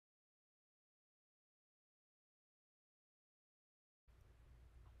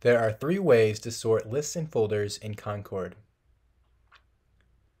There are 3 ways to sort lists and folders in Concord.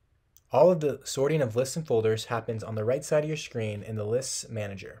 All of the sorting of lists and folders happens on the right side of your screen in the Lists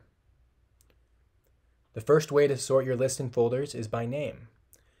Manager. The first way to sort your lists and folders is by name.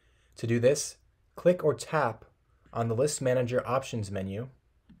 To do this, click or tap on the List Manager Options menu,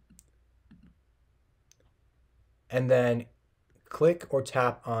 and then click or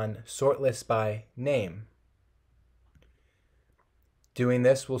tap on Sort Lists by Name. Doing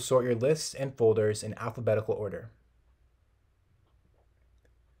this will sort your lists and folders in alphabetical order.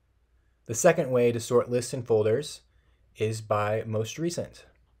 The second way to sort lists and folders is by most recent.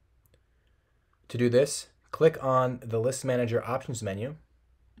 To do this, click on the List Manager Options menu,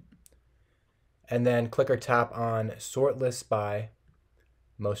 and then click or tap on Sort Lists by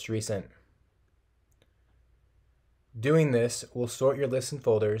Most Recent. Doing this will sort your lists and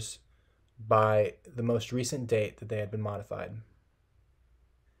folders by the most recent date that they had been modified.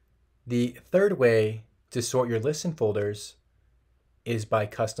 The third way to sort your lists and folders is by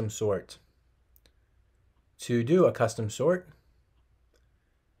custom sort. To do a custom sort,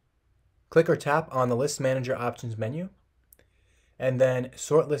 click or tap on the List Manager Options menu, and then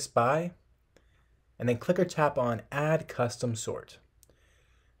Sort List By, and then click or tap on Add Custom Sort.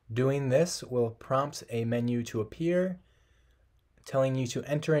 Doing this will prompt a menu to appear telling you to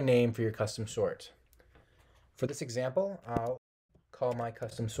enter a name for your custom sort. For this example, I'll call my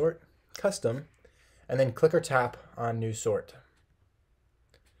custom sort Custom, and then click or tap on New Sort.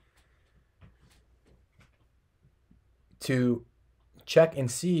 To check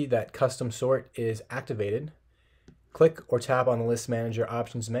and see that custom sort is activated, click or tap on the List Manager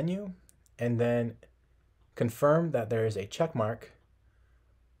Options menu, and then confirm that there is a check mark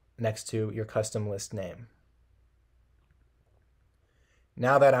next to your custom list name.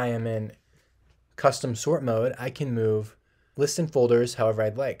 Now that I am in custom sort mode, I can move lists and folders however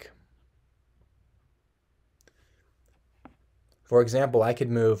I'd like. For example, I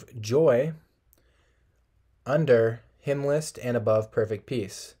could move Joy under Hymn List and above Perfect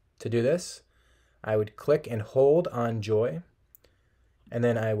Peace. To do this, I would click and hold on Joy, and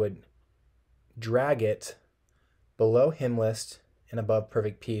then I would drag it below Hymn List and above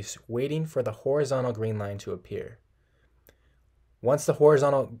Perfect Peace, waiting for the horizontal green line to appear. Once the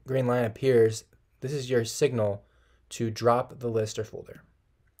horizontal green line appears, this is your signal to drop the list or folder.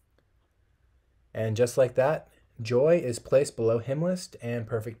 And just like that, Joy is placed below Hymn List and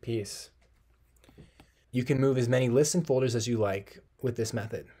Perfect Peace. You can move as many lists and folders as you like with this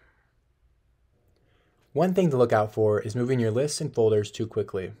method. One thing to look out for is moving your lists and folders too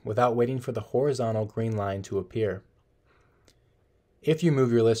quickly without waiting for the horizontal green line to appear. If you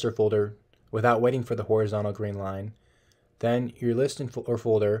move your list or folder without waiting for the horizontal green line, then your list or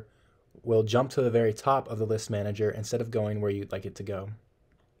folder will jump to the very top of the List Manager instead of going where you'd like it to go.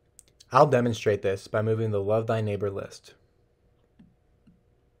 I'll demonstrate this by moving the Love Thy Neighbor list.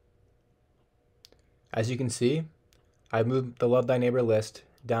 As you can see, I moved the Love Thy Neighbor list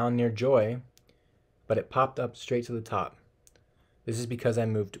down near Joy, but it popped up straight to the top. This is because I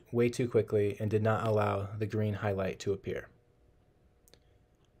moved way too quickly and did not allow the green highlight to appear.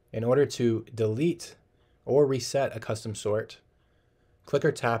 In order to delete or reset a custom sort, click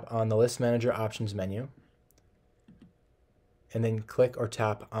or tap on the List Manager Options menu, and then click or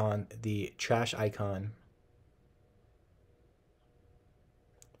tap on the trash icon.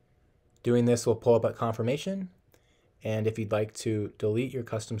 Doing this will pull up a confirmation, and if you'd like to delete your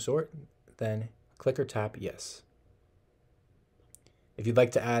custom sort, then click or tap Yes. If you'd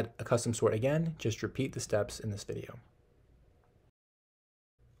like to add a custom sort again, just repeat the steps in this video.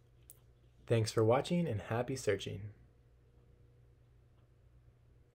 Thanks for watching and happy searching.